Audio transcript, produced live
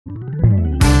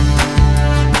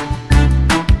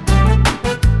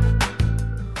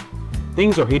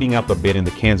Things are heating up a bit in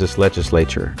the Kansas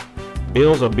legislature.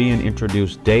 Bills are being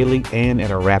introduced daily and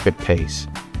at a rapid pace.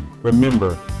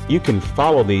 Remember, you can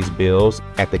follow these bills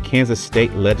at the Kansas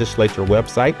State Legislature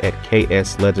website at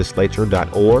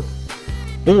kslegislature.org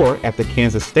or at the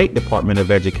Kansas State Department of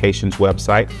Education's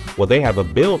website, where they have a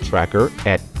bill tracker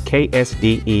at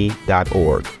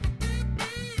ksde.org.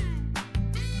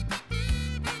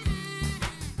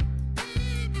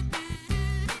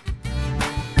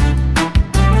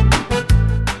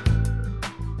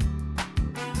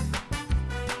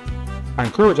 I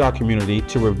encourage our community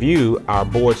to review our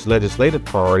board's legislative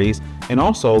priorities and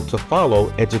also to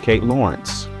follow Educate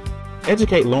Lawrence.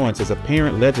 Educate Lawrence is a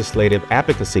parent legislative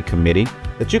advocacy committee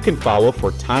that you can follow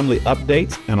for timely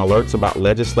updates and alerts about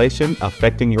legislation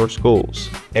affecting your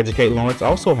schools. Educate Lawrence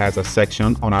also has a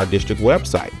section on our district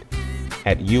website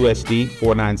at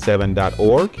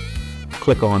usd497.org.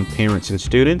 Click on Parents and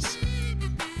Students,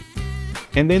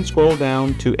 and then scroll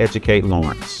down to Educate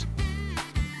Lawrence.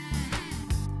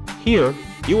 Here,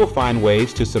 you will find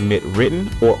ways to submit written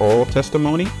or oral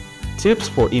testimony, tips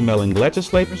for emailing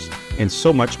legislators, and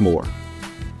so much more.